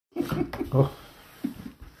Oh,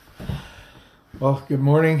 well, good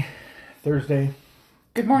morning, Thursday.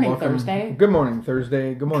 Good morning, Welcome. Thursday. Good morning,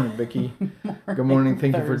 Thursday. Good morning, Vicky. Good morning.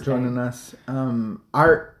 Thank you for joining us.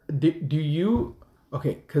 Do you?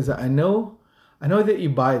 Okay, because I know that you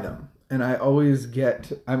buy them, and I always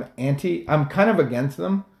get. I'm kind of against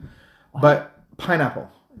them, but pineapple.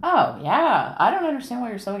 Oh, yeah. I don't understand why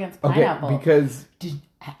you're so against pineapple. Okay, because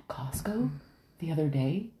At Costco the other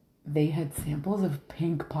day, they had samples of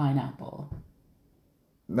pink pineapple.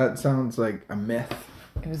 that sounds like a myth.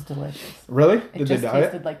 It was delicious. Really? It Did just they dye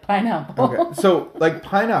tasted it? like pineapple. Okay, so like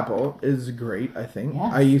pineapple is great. I think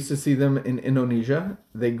Yes. I used to see them in Indonesia.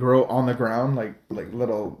 They grow on the ground like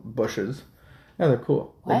little bushes. Yeah, they're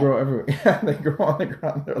cool. What? They grow everywhere. Yeah, they grow on the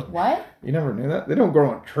ground. They're like, What? you never knew that? They don't grow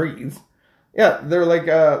on trees. Yeah, they're like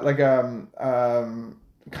kind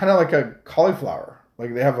of like a cauliflower.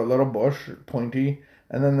 Like they have a little bush, pointy,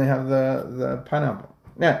 and then they have the pineapple.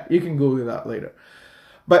 Yeah, you can Google that later.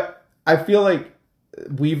 But I feel like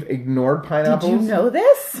we've ignored pineapples. Did you know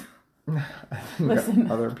this? I think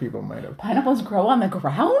Listen. other people might have. Pineapples grow on the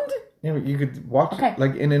ground? Yeah, but you could walk Okay.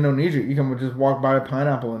 like in Indonesia. You can just walk by a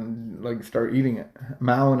pineapple and like start eating it,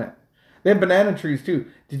 mowing it. They have banana trees too.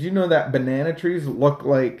 Did you know that banana trees look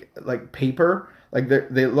like paper? Like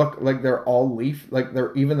they look like they're all leaf. Like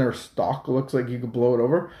even their stalk looks like you could blow it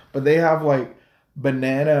over. But they have like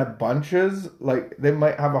banana bunches. Like they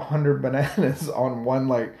might have 100 bananas on one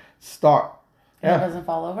like stalk. And it doesn't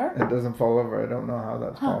fall over? It doesn't fall over. I don't know how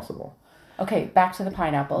that's possible. Okay, back to the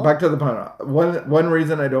pineapple. Back to the pineapple. One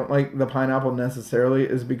reason I don't like the pineapple necessarily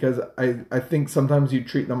is because I think sometimes you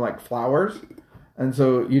treat them like flowers, and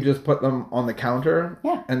so you just put them on the counter,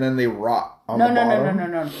 Yeah. and then they rot on the bottom.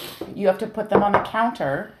 No. You have to put them on the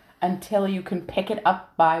counter until you can pick it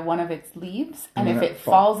up by one of its leaves. And then if it it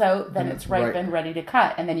falls out, then it's ripe right. and ready to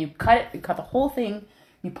cut. And then you cut it, you cut the whole thing,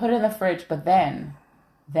 you put it in the fridge, but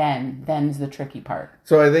then's the tricky part.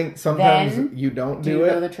 So I think sometimes Then, you don't Do do you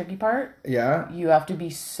know it. the tricky part? Yeah. You have to be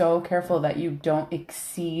so careful that you don't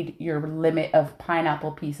exceed your limit of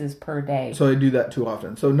pineapple pieces per day. So I do that too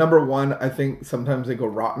often. So number one, I think sometimes they go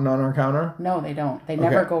rotten on our counter. No, they don't. They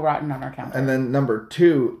never go rotten on our counter. And then number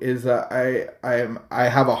two is that I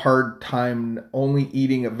have a hard time only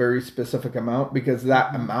eating a very specific amount because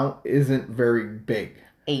that amount isn't very big.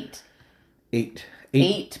 Eight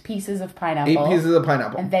Eight pieces of pineapple. 8 pieces of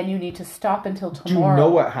pineapple. And then you need to stop until Do tomorrow. you know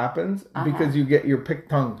what happens? Because you get your pick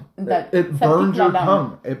tongue. It burns your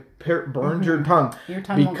tongue. It burns your tongue. Your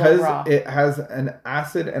tongue will because go raw. it has an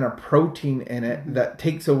acid and a protein in it that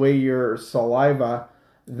takes away your saliva.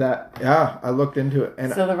 That I looked into it,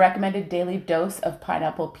 and So the recommended daily dose of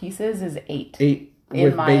pineapple pieces is 8. 8 in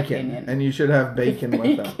with my bacon, opinion. and you should have bacon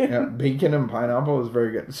with them. Yeah, bacon and pineapple is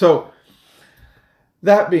very good. So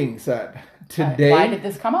that being said, today Why did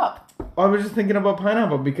this come up? I was just thinking about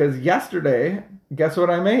pineapple because yesterday, guess what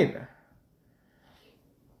I made?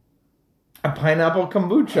 A pineapple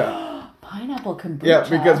kombucha. Pineapple kombucha. Yeah,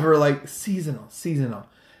 because we're like seasonal.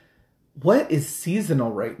 What is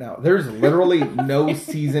seasonal right now? There's literally no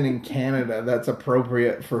season in Canada that's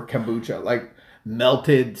appropriate for kombucha. Like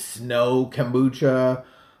melted snow kombucha,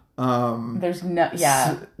 There's no...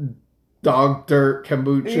 Yeah. dog dirt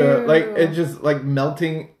kombucha. Ew. Like it's just like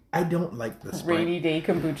melting. I don't like the spring. Rainy day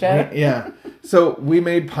kombucha. Yeah. So we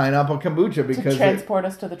made pineapple kombucha To because transport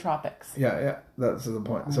us to the tropics. yeah, that's the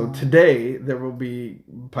point. So today there will be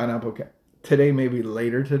pineapple. Today, maybe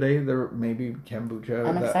later today, there may be kombucha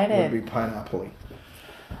I'm that excited. would be pineapple-y.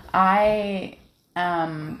 I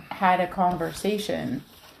had a conversation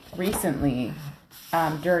recently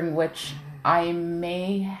during which I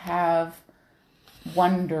may have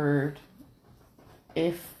wondered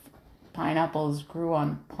if pineapples grew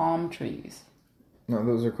on palm trees. No,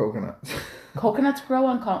 those are coconuts. Coconuts grow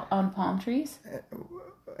on palm trees?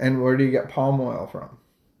 And where do you get palm oil from?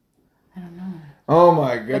 I don't know. Oh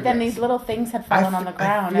my goodness! But then these little things had fallen on the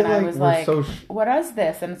ground, feel and I like was we're like, so what is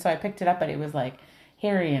this? And so I picked it up, and it was like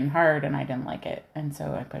hairy and hard, and I didn't like it. And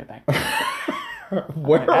so I put it back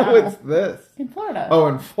Where was this? in Florida. Oh,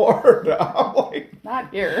 in Florida. I'm like,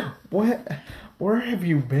 Not here. what? Where have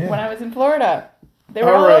you been? When I was in Florida. They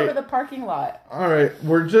were All all right. over the parking lot. All right,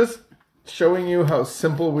 we're just showing you how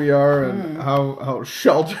simple we are and how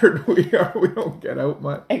sheltered we are. We don't get out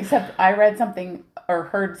much. Except I read something or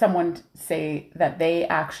heard someone say that they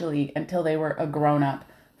actually, until they were a grown-up,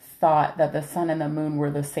 thought that the sun and the moon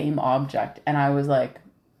were the same object. And I was like,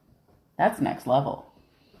 that's next level.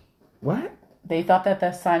 What? They thought that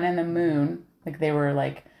the sun and the moon, like they were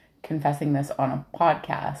like confessing this on a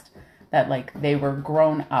podcast, that like they were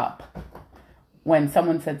grown up when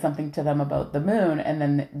someone said something to them about the moon, and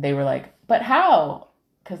then they were like, but how?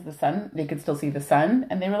 because they could still see the sun.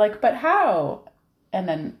 And they were like, but how? And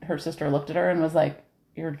then her sister looked at her and was like,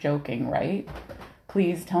 you're joking, right?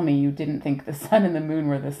 Please tell me you didn't think the sun and the moon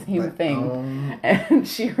were the same thing. And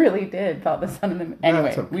she really did, thought the sun and the moon.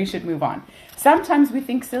 Anyway, okay. We should move on. Sometimes we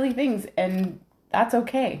think silly things, and that's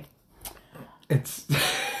okay. It's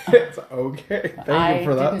okay. Thank you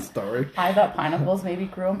for that story. I thought pineapples maybe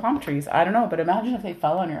grew on palm trees. I don't know, but imagine if they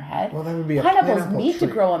fell on your head. Well, that would be a pineapples need to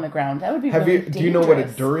grow on the ground. That would be really dangerous. Do you know what a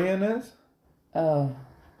durian is? Oh.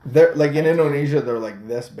 They're like in Indonesia, they're like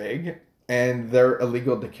this big. And they're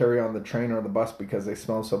illegal to carry on the train or the bus because they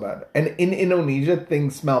smell so bad. And in Indonesia,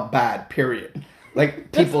 things smell bad, period.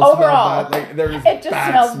 Like people smell bad. Like there's it just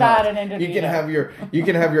smells bad in Indonesia. You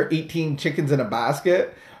can have your 18 chickens in a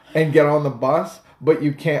basket and get on the bus, but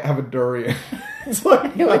you can't have a durian. It's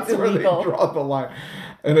like that's where they draw the line.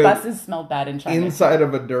 And buses smell bad in China. Inside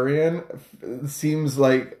of a durian seems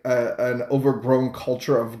like an overgrown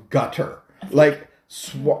culture of gutter. Like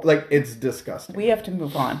it's disgusting. We have to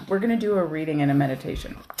move on. We're going to do a reading and a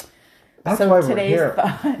meditation. That's why we're here.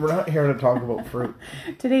 We're not here to talk about fruit.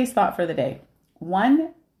 Today's thought for the day.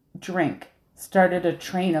 One drink started a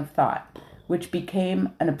train of thought, which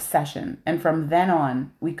became an obsession. And from then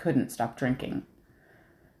on, we couldn't stop drinking.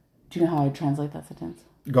 Do you know how I translate that sentence?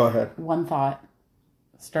 Go ahead. One thought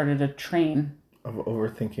started a train of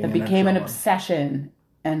overthinking. It became an obsession.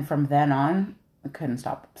 And from then on, we couldn't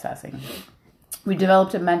stop obsessing. We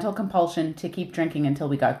developed a mental compulsion to keep drinking until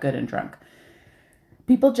we got good and drunk.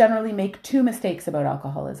 People generally make two mistakes about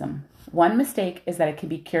alcoholism. One mistake is that it can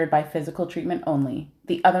be cured by physical treatment only.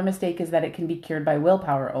 The other mistake is that it can be cured by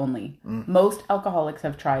willpower only. Most alcoholics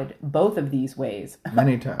have tried both of these ways.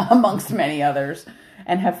 Many times. Amongst many others,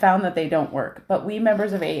 and have found that they don't work. But we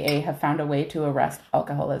members of AA have found a way to arrest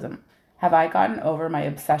alcoholism. Have I gotten over my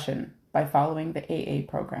obsession by following the AA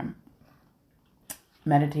program?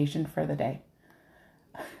 Meditation for the day.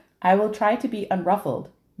 I will try to be unruffled,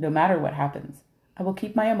 no matter what happens. I will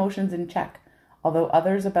keep my emotions in check. Although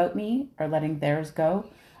others about me are letting theirs go,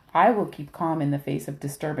 I will keep calm in the face of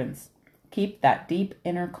disturbance. Keep that deep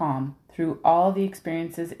inner calm through all the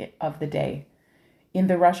experiences of the day. In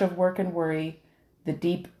the rush of work and worry, the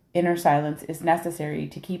deep inner silence is necessary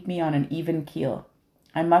to keep me on an even keel.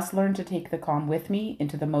 I must learn to take the calm with me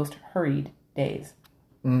into the most hurried days.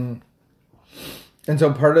 And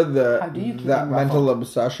so part of that mental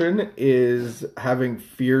obsession is having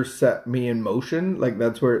fear set me in motion. Like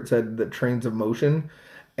that's where it said the trains of motion.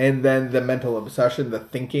 And then the mental obsession, the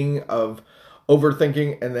thinking of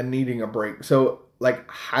overthinking and then needing a break. So like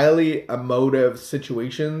highly emotive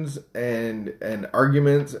situations and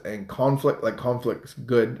arguments and conflict, like conflict's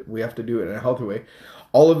good. We have to do it in a healthy way.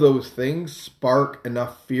 All of those things spark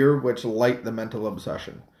enough fear, which light the mental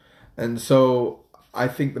obsession. And so I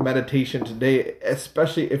think the meditation today,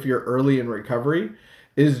 especially if you're early in recovery,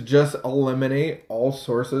 is just eliminate all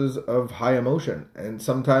sources of high emotion. And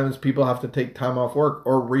sometimes people have to take time off work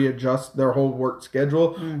or readjust their whole work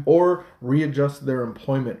schedule or readjust their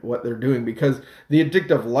employment, what they're doing, because the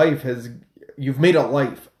addictive life you've made a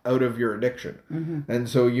life out of your addiction. And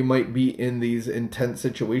so you might be in these intense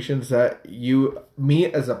situations that me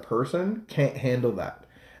as a person can't handle that.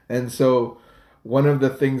 And so one of the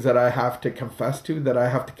things that I have to confess to, that I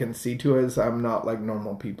have to concede to, is I'm not like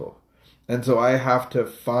normal people. And so I have to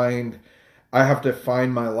find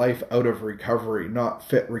my life out of recovery, not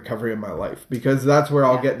fit recovery in my life, because that's where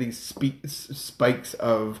I'll get these spikes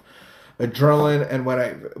of adrenaline. And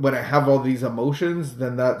when I have all these emotions,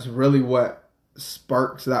 then that's really what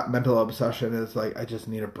sparks that mental obsession. Is like, I just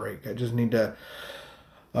need a break. I just need to,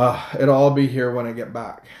 it'll all be here when I get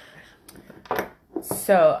back.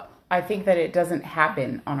 So I think that it doesn't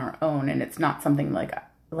happen on our own, and it's not something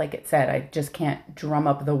like it said, I just can't drum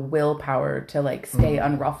up the willpower to like stay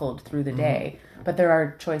unruffled through the day. But there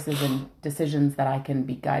are choices and decisions that I can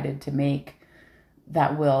be guided to make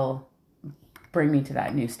that will bring me to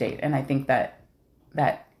that new state. And I think that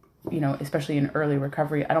especially in early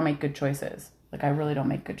recovery, I don't make good choices. Like I really don't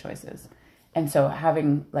make good choices. And so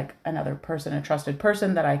having like another person, a trusted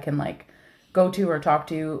person that I can like go to or talk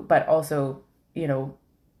to, but also,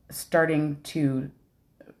 starting to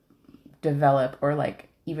develop or like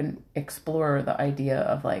even explore the idea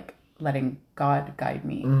of like letting God guide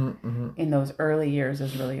me in those early years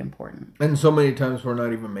is really important. And so many times we're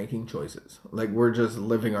not even making choices. Like we're just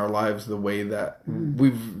living our lives the way that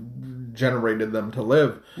we've generated them to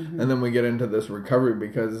live. And then we get into this recovery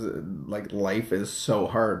because like life is so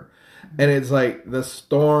hard. And it's like the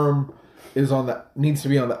storm needs to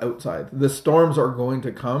be on the outside. The storms are going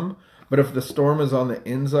to come. But if the storm is on the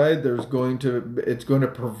inside, it's going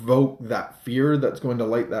to provoke that fear that's going to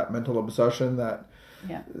light that mental obsession, that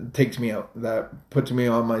Yeah. takes me out. That puts me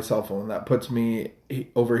on my cell phone. That puts me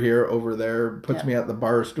over here, over there. Puts me at the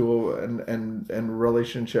bar stool, and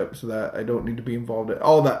relationships that I don't need to be involved in.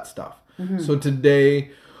 All that stuff. So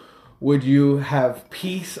today, would you have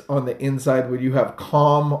peace on the inside? Would you have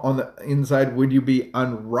calm on the inside? Would you be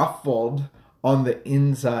unruffled on the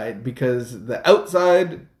inside? Because the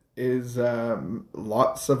outside is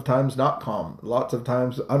lots of times not calm, lots of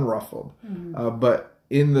times unruffled. But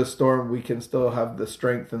in the storm, we can still have the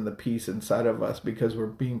strength and the peace inside of us because we're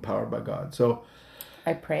being powered by God. So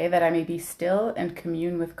I pray that I may be still and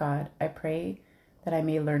commune with God. I pray that I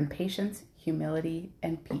may learn patience, humility,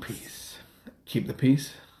 and peace. Keep the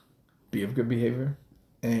peace. Be of good behavior.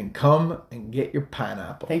 And come and get your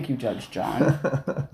pineapple. Thank you, Judge John.